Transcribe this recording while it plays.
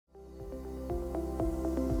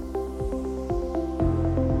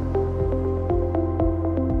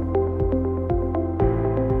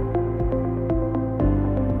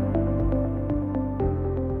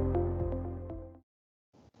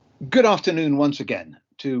Good afternoon once again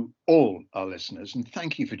to all our listeners, and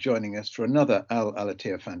thank you for joining us for another Al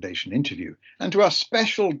Alatia Foundation interview. And to our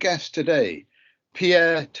special guest today,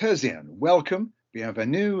 Pierre Terzian. Welcome,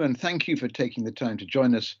 bienvenue, and thank you for taking the time to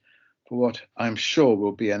join us for what I'm sure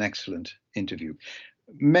will be an excellent interview.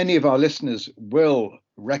 Many of our listeners will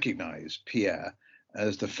recognize Pierre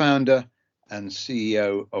as the founder and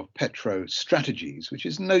CEO of Petro Strategies, which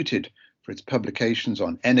is noted for its publications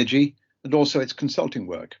on energy and also its consulting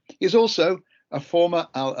work. He is also a former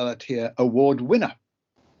Al Alatia Award winner.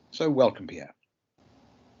 So welcome, Pierre.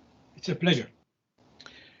 It's a pleasure.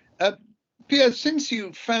 Pierre, since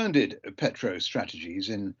you founded Petro Strategies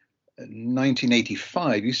in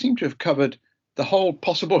 1985, you seem to have covered the whole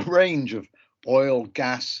possible range of oil,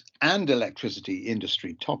 gas, and electricity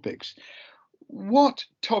industry topics. What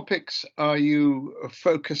topics are you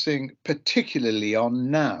focusing particularly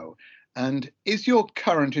on now? And is your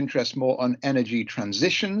current interest more on energy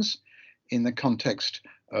transitions in the context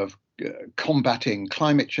of combating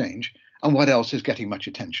climate change? And what else is getting much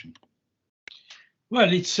attention?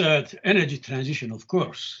 Well, it's energy transition, of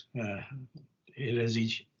course.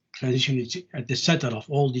 Energy transition is at the center of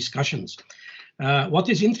all discussions. What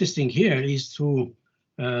is interesting here is to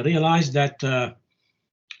realize that the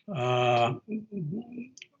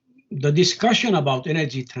discussion about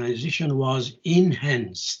energy transition was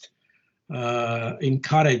enhanced,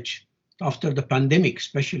 encouraged after the pandemic,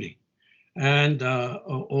 especially, and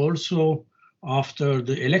also after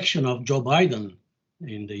the election of Joe Biden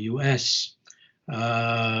in the US.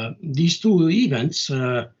 These two events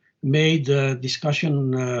made the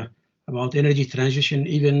discussion about energy transition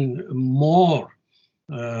even more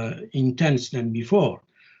intense than before.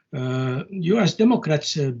 US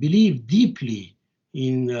Democrats believe deeply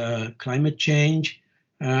in climate change,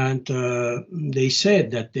 and they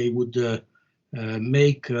said that they would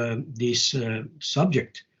make this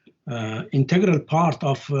subject integral part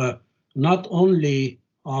of not only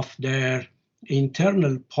of their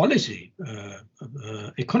internal policy,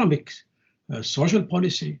 economic, social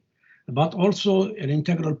policy, but also an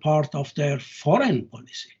integral part of their foreign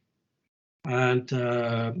policy. And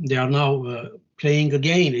they are now playing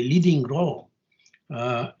again a leading role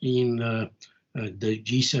in the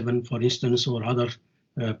G7, for instance, or other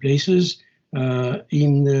places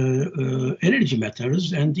in energy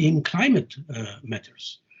matters and in climate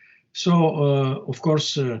matters. So, of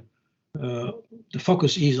course, the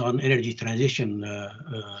focus is on energy transition,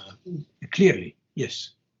 clearly,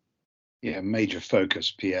 yes. Yeah, major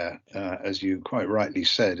focus, Pierre, as you quite rightly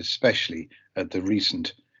said, especially at the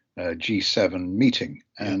recent G7 meeting,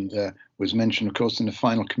 and was mentioned, of course, in the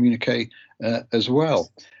final communique as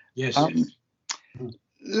well. Yes.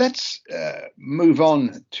 Let's move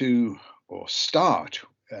on to, or start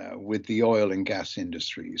with the oil and gas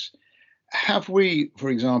industries. Have we,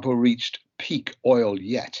 for example, reached peak oil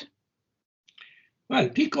yet? Well,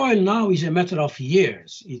 peak oil now is a matter of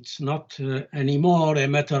years. It's not anymore a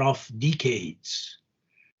matter of decades.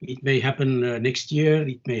 It may happen next year,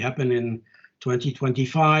 it may happen in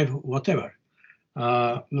 2025, whatever.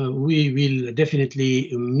 We will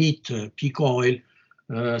definitely meet peak oil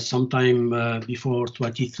sometime before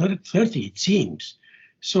 2030, it seems.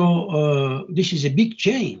 So this is a big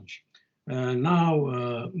change.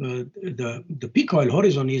 Now the peak oil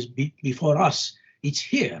horizon is before us. It's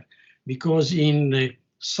here because in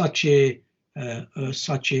such a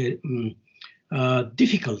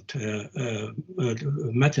difficult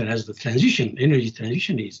matter as the energy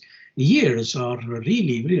transition is, years are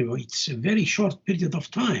really, it's a very short period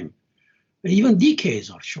of time. Even decades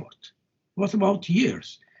are short. What about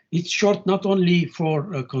years? It's short not only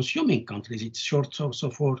for consuming countries, it's short also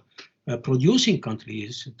for producing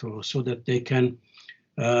countries so that they can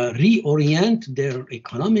reorient their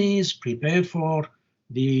economies, prepare for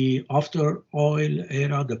the after oil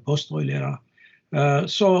era, the post oil era.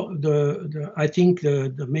 So I think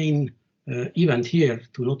the main event here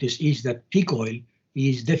to notice is that peak oil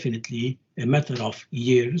is definitely a matter of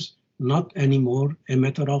years, not anymore a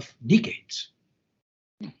matter of decades.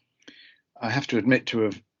 I have to admit to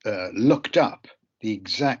have looked up the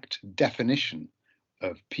exact definition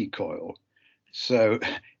of peak oil. So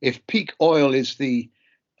if peak oil is the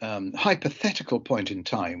hypothetical point in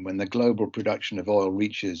time when the global production of oil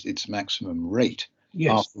reaches its maximum rate,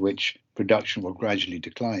 yes, after which production will gradually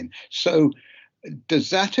decline. So does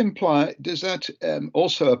that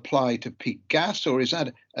also apply to peak gas, or is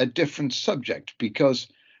that a different subject because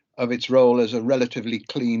of its role as a relatively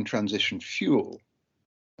clean transition fuel?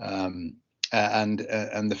 And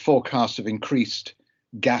the forecast of increased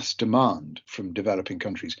gas demand from developing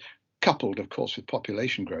countries, coupled, of course, with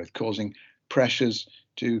population growth, causing pressures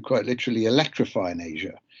to quite literally electrify in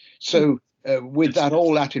Asia. So with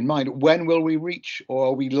that in mind, when will we reach, or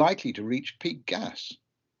are we likely to reach, peak gas?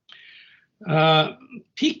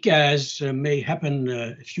 Peak gas may happen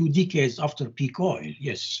a few decades after peak oil.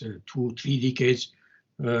 Yes, 2-3 decades.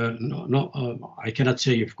 I cannot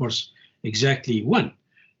say, of course, exactly when.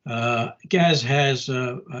 Gas has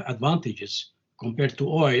advantages compared to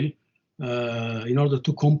oil in order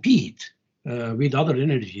to compete with other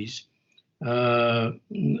energies.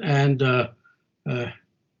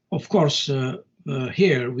 Of course,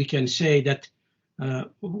 here we can say that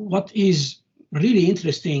what is really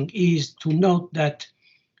interesting is to note that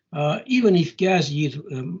even if gas is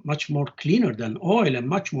much more cleaner than oil and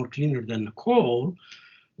much more cleaner than coal,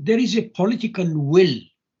 there is a political will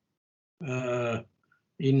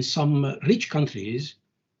in some rich countries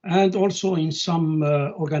and also in some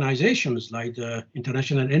organizations like the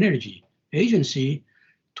International Energy Agency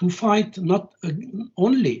to fight not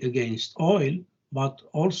only against oil, but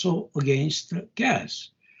also against gas.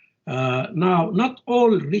 Now, not all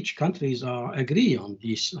rich countries agree on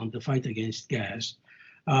this, on the fight against gas.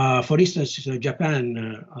 For instance,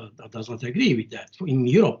 Japan does not agree with that. In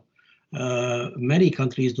Europe, many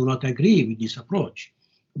countries do not agree with this approach.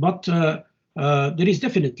 But there is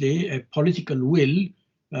definitely a political will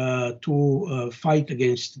to fight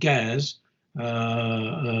against gas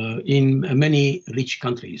in many rich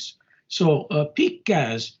countries. So peak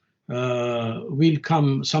gas will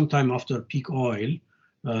come sometime after peak oil,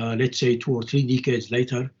 let's say 2 or 3 decades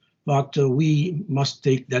later, but we must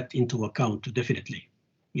take that into account, definitely.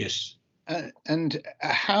 Yes. And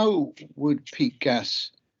how would peak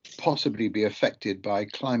gas possibly be affected by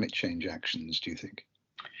climate change actions, do you think?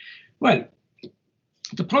 Well,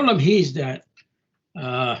 the problem here is that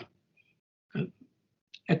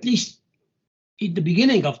at least in the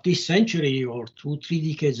beginning of this century or 2-3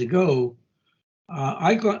 decades ago,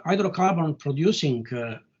 hydrocarbon producing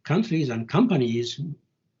countries and companies,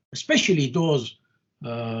 especially those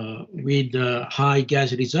with high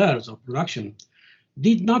gas reserves of production,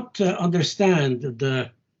 did not understand the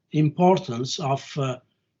importance of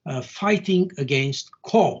fighting against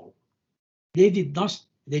coal. They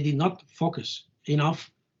did not focus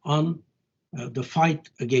enough on the fight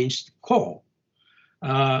against coal.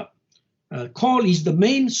 Coal is the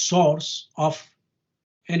main source of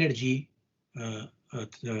energy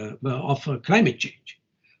of climate change.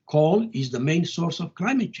 Coal is the main source of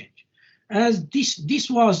climate change. As this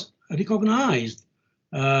was recognized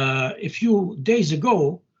a few days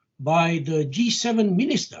ago by the G7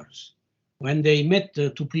 ministers when they met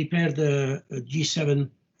to prepare the G7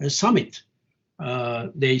 summit.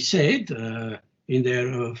 They said in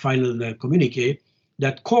their final communique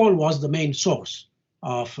that coal was the main source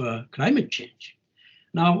of climate change.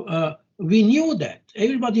 Now, we knew that,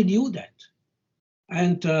 everybody knew that.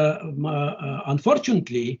 And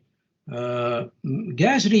unfortunately,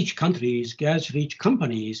 gas-rich countries, gas-rich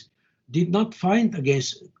companies did not fight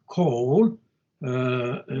against coal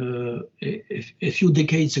a few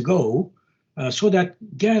decades ago, so that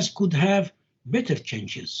gas could have better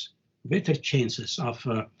chances of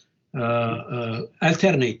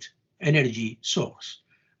alternate energy source.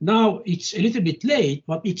 Now it's a little bit late,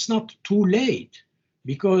 but it's not too late,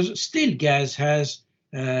 because still gas has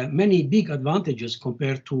many big advantages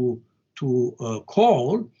compared to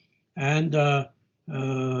coal, and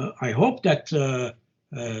I hope that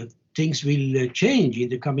things will change in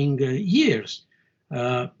the coming years,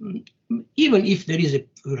 even if there is a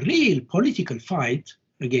real political fight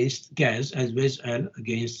against gas as well as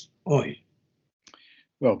against oil.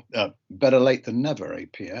 Well, better late than never,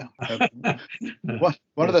 Pierre? One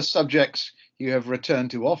of the subjects you have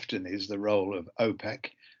returned to often is the role of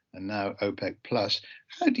OPEC, and now OPEC Plus.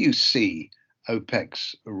 How do you see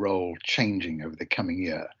OPEC's role changing over the coming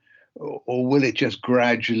year, or will it just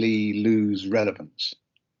gradually lose relevance?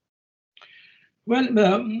 Well,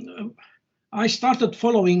 I started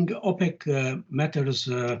following OPEC matters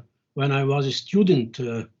when I was a student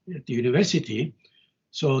at the university.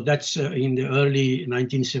 So that's in the early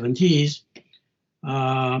 1970s.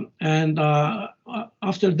 And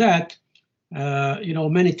after that,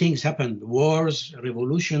 many things happened, wars,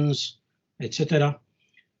 revolutions, etc.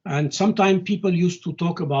 And sometimes people used to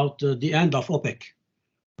talk about the end of OPEC.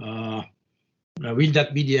 Will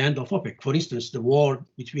that be the end of OPEC? For instance, the war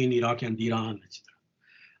between Iraq and Iran, etc.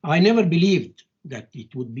 I never believed that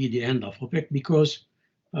it would be the end of OPEC, because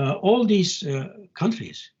all these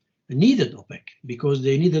countries needed OPEC because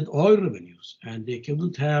they needed oil revenues, and they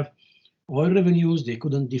couldn't have oil revenues, they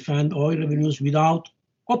couldn't defend oil revenues without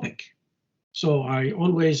OPEC. So I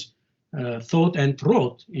always thought and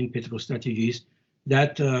wrote in Petrostrategies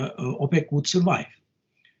that OPEC would survive.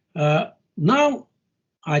 Now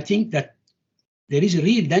I think that there is a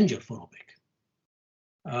real danger for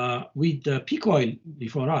OPEC. With peak oil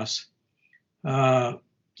before us, the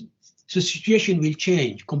situation will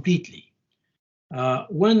change completely.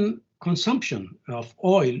 When consumption of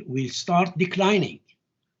oil will start declining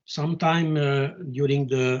sometime during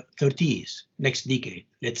the 30s, next decade,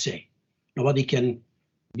 let's say. Nobody can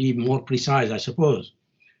be more precise, I suppose.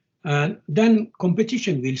 And then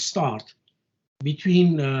competition will start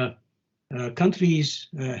between countries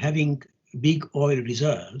having big oil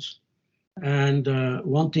reserves and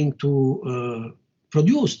wanting to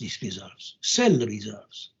produce these reserves, sell the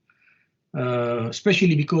reserves,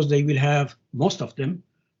 especially because they will have, most of them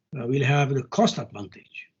will have the cost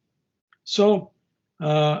advantage. So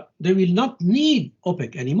they will not need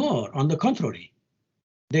OPEC anymore. On the contrary,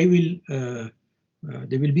 they will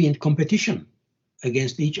be in competition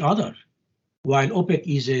against each other, while OPEC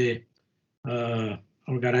is a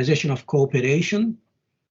organization of cooperation,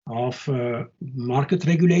 of market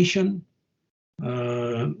regulation,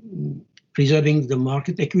 preserving the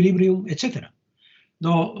market equilibrium, etc.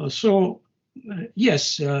 No, so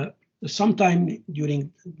yes, sometime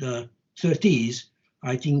during the 30s,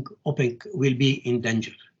 I think OPEC will be in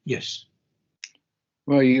danger. Yes.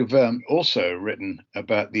 Well, you've also written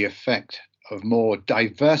about the effect of more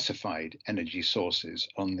diversified energy sources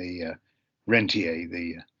on the rentier,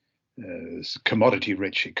 the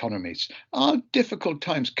commodity-rich economies. Are difficult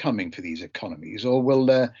times coming for these economies, or will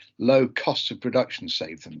their low costs of production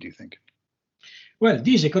save them, do you think? Well,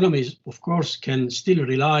 these economies, of course, can still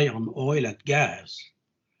rely on oil and gas.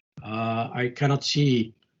 I cannot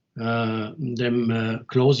see them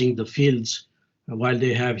closing the fields while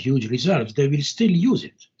they have huge reserves. They will still use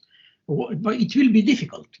it. But it will be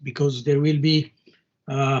difficult because there will be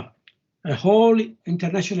a whole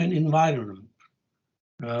international environment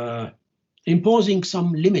imposing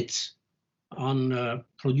some limits on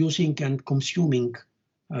producing and consuming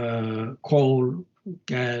coal,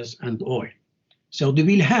 gas, and oil. So they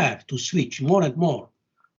will have to switch more and more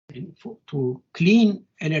to clean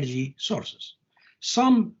energy sources.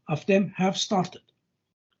 Some of them have started,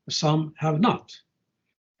 some have not.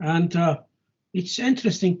 And it's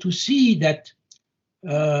interesting to see that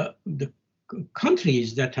the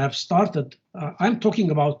countries that have started, I'm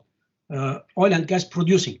talking about oil and gas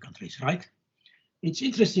producing countries, right? It's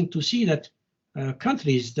interesting to see that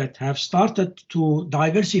countries that have started to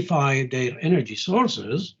diversify their energy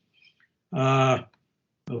sources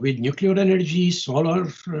with nuclear energy, solar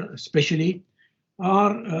especially,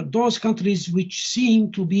 are those countries which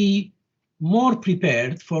seem to be more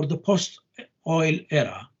prepared for the post-oil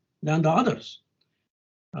era than the others.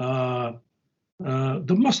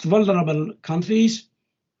 The most vulnerable countries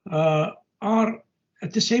are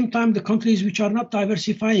at the same time the countries which are not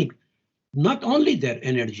diversifying not only their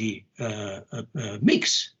energy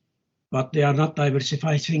mix, but they are not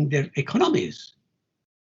diversifying their economies.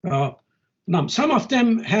 Now, some of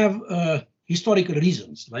them have historical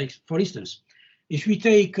reasons, like, for instance, if we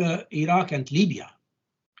take Iraq and Libya,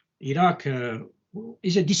 Iraq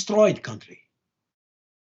is a destroyed country.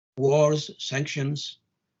 Wars, sanctions,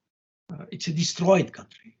 it's a destroyed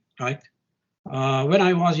country, right? When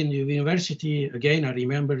I was in the university, again, I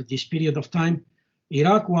remember this period of time,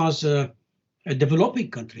 Iraq was a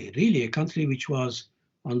developing country, really a country which was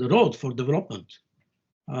on the road for development.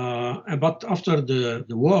 But after the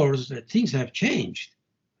wars, things have changed.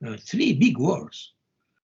 3 big wars.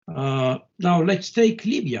 Now let's take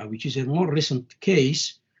Libya, which is a more recent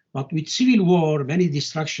case, but with civil war, many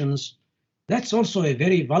destructions. That's also a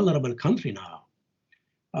very vulnerable country now.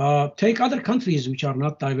 Take other countries which are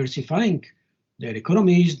not diversifying their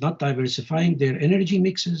economies, not diversifying their energy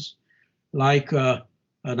mixes, like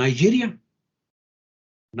Nigeria.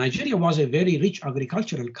 Nigeria was a very rich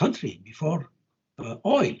agricultural country before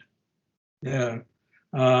oil.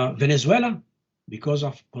 Venezuela, because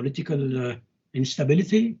of political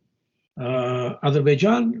instability.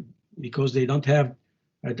 Azerbaijan, because they don't have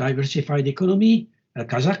a diversified economy.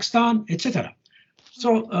 Kazakhstan, etc.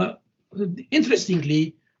 So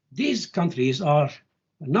interestingly, these countries are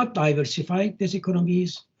not diversifying these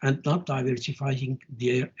economies and not diversifying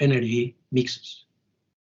their energy mixes.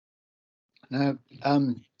 Now,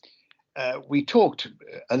 we talked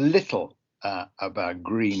a little about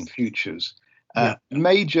green futures.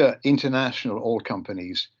 Major international oil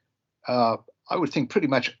companies, I would think pretty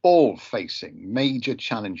much all facing major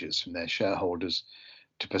challenges from their shareholders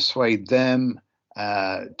to persuade them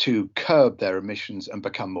to curb their emissions and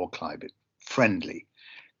become more climate friendly.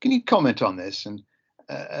 Can you comment on this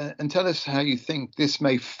and tell us how you think this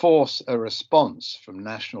may force a response from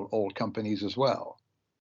national oil companies as well?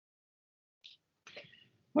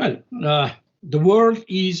 Well, the world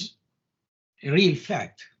is a real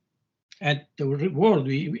fact, and the world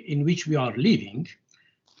in which we are living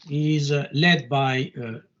is led by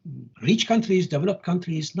rich countries, developed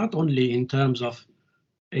countries, not only in terms of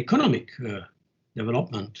economic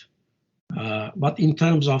development, but in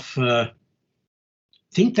terms of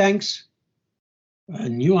think tanks,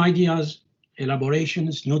 new ideas,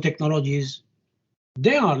 elaborations, new technologies.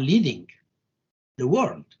 They are leading the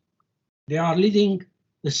world. They are leading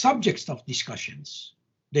the subjects of discussions.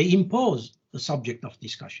 They impose the subject of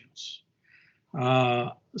discussions.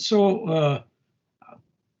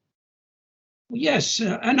 Yes,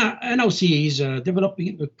 NOC is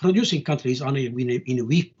producing countries in a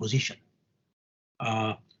weak position.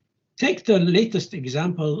 Take the latest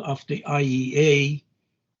example of the IEA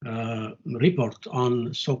report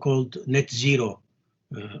on so-called net zero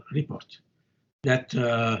report. That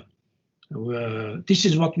this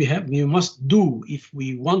is what we must do if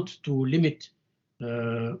we want to limit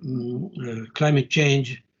climate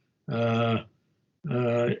change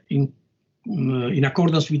in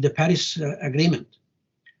accordance with the Paris Agreement.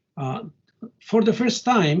 For the first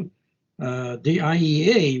time, the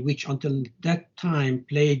IEA, which until that time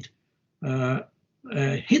played a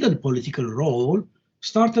hidden political role,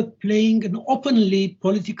 started playing an openly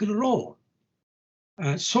political role.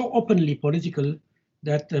 So openly political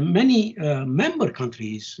that many member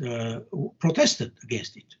countries protested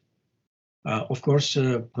against it. Of course,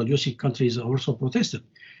 producing countries also protested.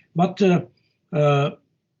 But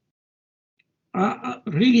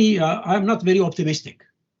really, I'm not very optimistic.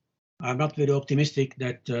 I'm not very optimistic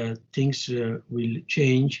that things will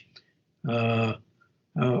change.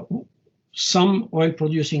 Some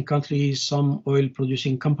oil-producing countries, some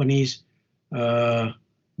oil-producing companies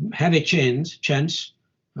have a chance,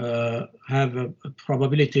 have a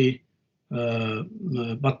probability,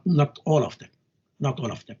 but not all of them. Not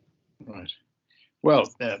all of them. Right. Well,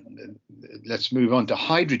 let's move on to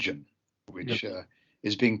hydrogen, which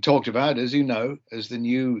is being talked about, as you know, as the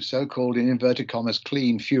new so-called, in inverted commas,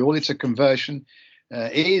 clean fuel. It's a conversion,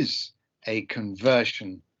 is a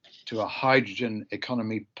conversion to a hydrogen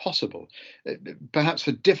economy possible, perhaps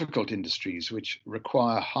for difficult industries which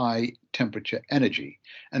require high temperature energy.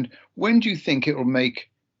 And when do you think it will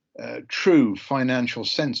make true financial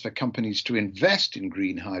sense for companies to invest in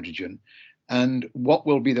green hydrogen? And what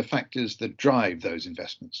will be the factors that drive those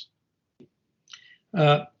investments?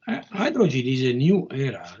 Hydrogen is a new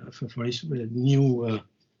era for a new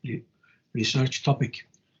research topic.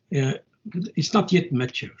 It's not yet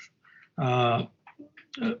mature. Many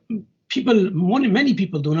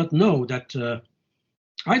people do not know that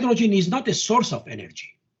hydrogen is not a source of energy.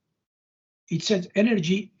 It's an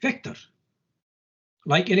energy vector,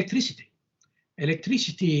 like electricity.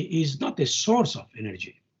 Electricity is not a source of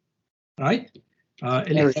energy. Right?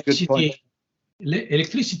 Electricity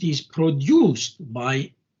is produced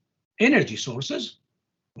by energy sources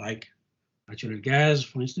like natural gas,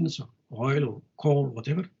 for instance, or oil or coal,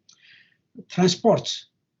 whatever, transports.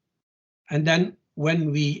 And then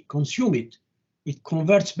when we consume it, it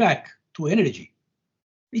converts back to energy.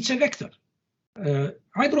 It's a vector.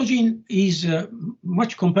 Hydrogen is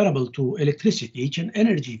much comparable to electricity. It's an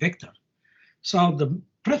energy vector. So the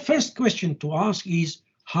first question to ask is,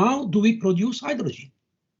 how do we produce hydrogen?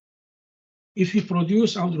 If we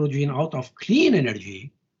produce hydrogen out of clean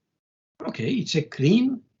energy, okay, it's a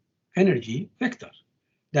clean energy vector.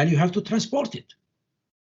 Then you have to transport it.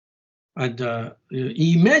 And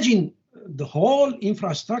imagine the whole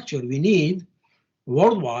infrastructure we need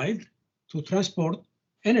worldwide to transport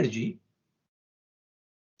energy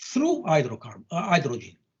through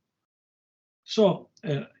hydrogen. So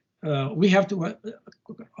we have to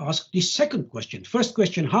ask this second question. First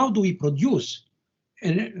question, how do we produce?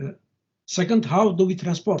 And second, how do we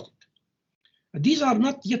transport it? These are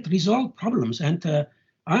not yet resolved problems, and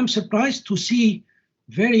I'm surprised to see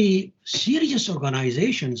very serious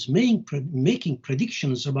organizations making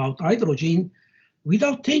predictions about hydrogen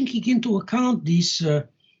without taking into account these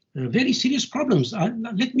very serious problems.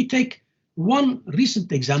 Let me take one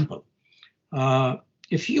recent example. A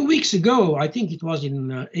few weeks ago, I think it was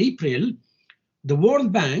in April, the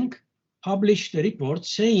World Bank published a report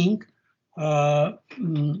saying that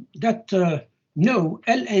no,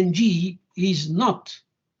 LNG is not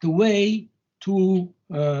the way to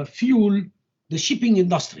fuel the shipping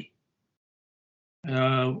industry.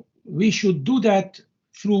 We should do that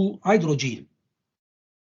through hydrogen.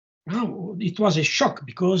 Now, it was a shock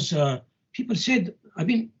because people said, I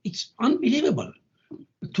mean, it's unbelievable.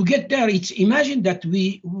 To get there, imagine that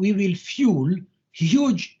we will fuel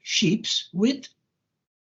huge ships with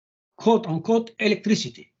quote unquote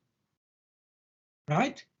electricity,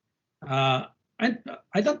 right? And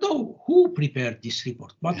I don't know who prepared this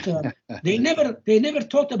report, but they never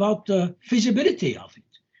thought about the feasibility of it.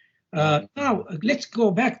 Now let's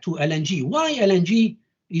go back to LNG. Why LNG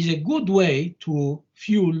is a good way to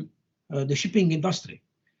fuel the shipping industry?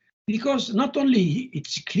 Because not only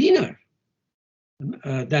it's cleaner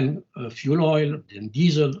than fuel oil, than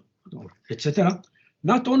diesel, etc.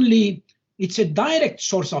 Not only it's a direct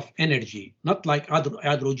source of energy, not like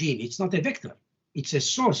hydrogen. It's not a vector. It's a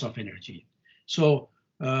source of energy. So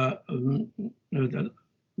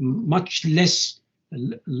much less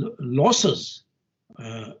losses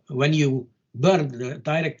when you burn the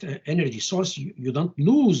direct energy source. You don't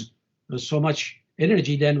lose so much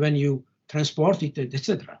energy than when you transport it,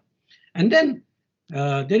 etc. And then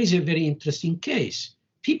there is a very interesting case.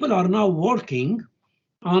 People are now working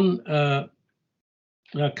on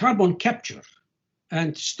carbon capture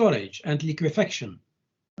and storage and liquefaction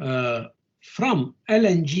from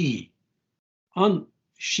LNG on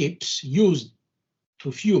ships used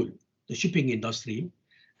to fuel the shipping industry,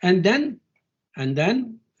 and then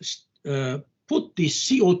put this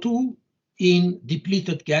CO2 in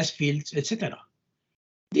depleted gas fields, etc.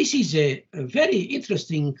 This is a very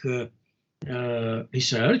interesting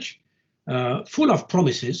research, full of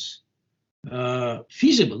promises,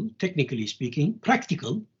 feasible, technically speaking,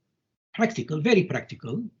 practical, very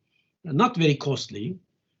practical, not very costly.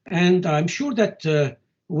 And I'm sure that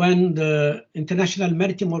when the International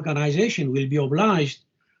Maritime Organization will be obliged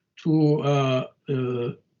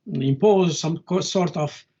to impose some sort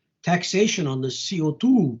of taxation on the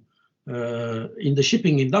CO2 in the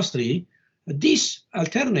shipping industry, this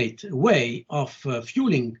alternate way of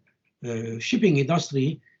fueling shipping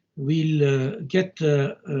industry will get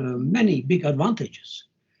many big advantages.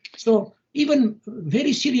 So even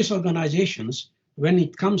very serious organizations, when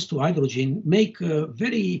it comes to hydrogen, make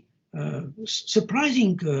very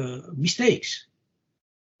surprising mistakes.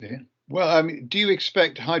 Yeah. Well, I mean, do you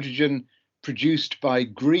expect hydrogen produced by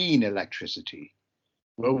green electricity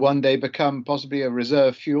will one day become possibly a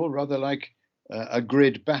reserve fuel, rather like a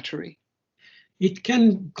grid battery? It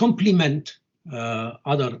can complement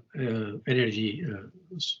other energy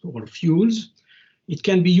or fuels. It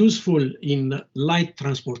can be useful in light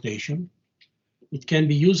transportation. It can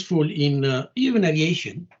be useful in even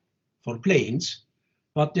aviation for planes,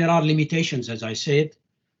 but there are limitations, as I said,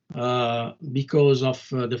 because of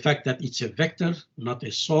the fact that it's a vector, not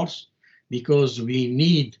a source, because we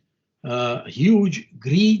need huge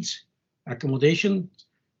grids, accommodation.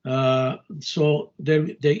 So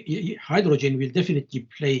the hydrogen will definitely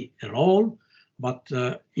play a role, but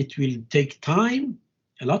it will take time,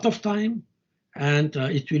 a lot of time, and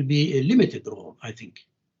it will be a limited role, I think.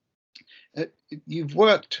 You've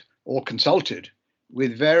worked or consulted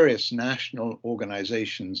with various national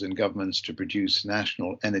organizations and governments to produce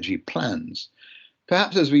national energy plans.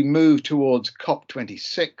 Perhaps as we move towards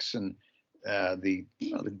COP26 and the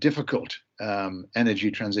difficult energy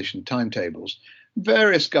transition timetables,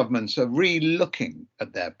 various governments are re-looking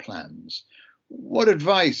at their plans. What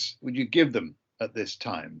advice would you give them at this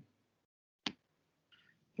time?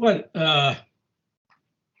 Well, the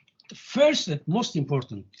first and most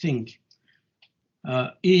important thing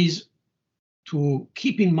is to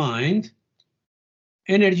keep in mind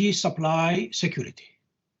energy supply security.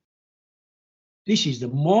 This is the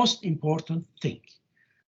most important thing.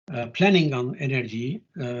 Planning on energy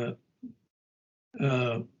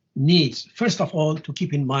needs, first of all, to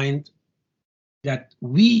keep in mind that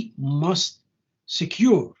we must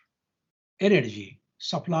secure energy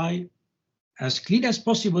supply as clean as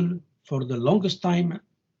possible for the longest time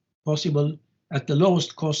possible, at the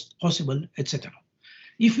lowest cost possible, etc.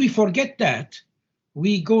 If we forget that,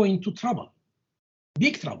 we go into trouble,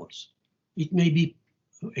 big troubles. It may be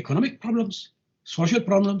economic problems, social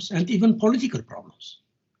problems, and even political problems.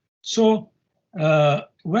 So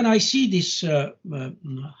when I see this hurry,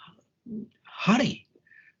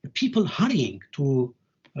 the people hurrying to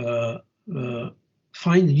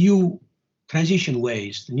find new transition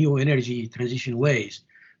ways, new energy transition ways,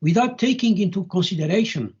 without taking into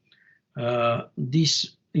consideration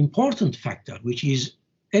this important factor, which is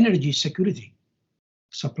energy security,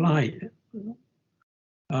 supply.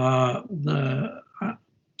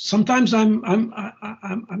 Sometimes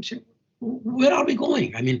I'm saying, where are we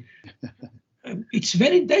going? I mean, it's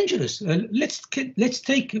very dangerous. Let's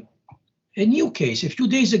take a new case. A few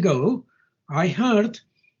days ago, I heard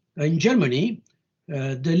in Germany,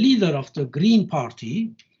 the leader of the Green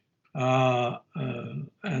Party, and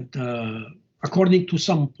according to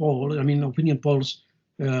some polls, I mean opinion polls,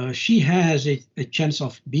 she has a chance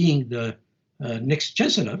of being the next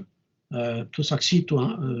chancellor to succeed to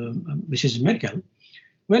Mrs. Merkel.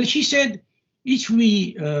 Well, she said, if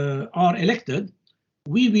we are elected,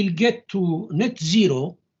 we will get to net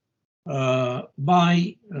zero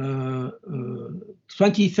by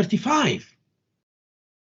 2035.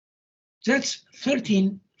 That's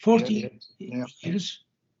 13, 14 years.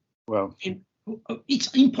 Well,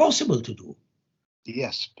 it's impossible to do.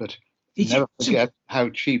 Yes, but never forget how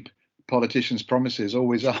cheap politicians' promises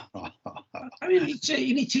always are. I mean, it's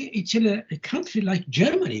in a country like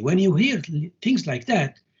Germany. When you hear things like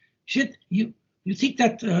that, you think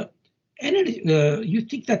that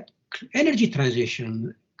energy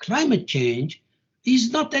transition, climate change,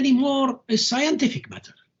 is not anymore a scientific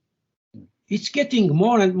matter. It's getting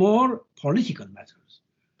more and more political matters.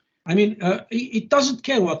 I mean, it doesn't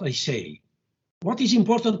care what I say. What is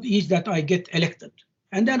important is that I get elected,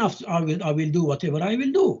 and then after I will do whatever I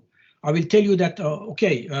will do. I will tell you that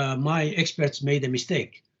my experts made a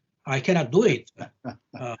mistake. I cannot do it.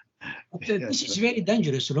 This is a very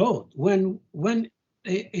dangerous road. When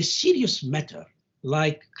a serious matter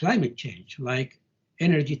like climate change, like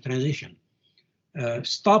energy transition,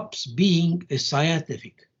 stops being a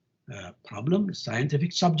scientific problem, a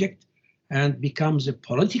scientific subject, and becomes a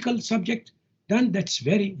political subject, then that's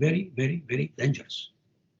very, very, very, very dangerous.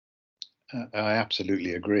 I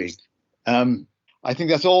absolutely agree. I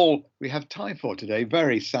think that's all we have time for today,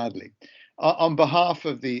 very sadly. On behalf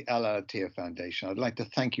of the Al Attiyah Foundation, I'd like to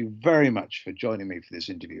thank you very much for joining me for this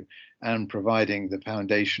interview and providing the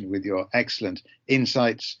foundation with your excellent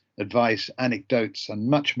insights, advice, anecdotes, and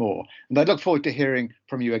much more. And I look forward to hearing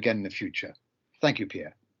from you again in the future. Thank you,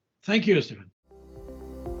 Pierre. Thank you, Stephen.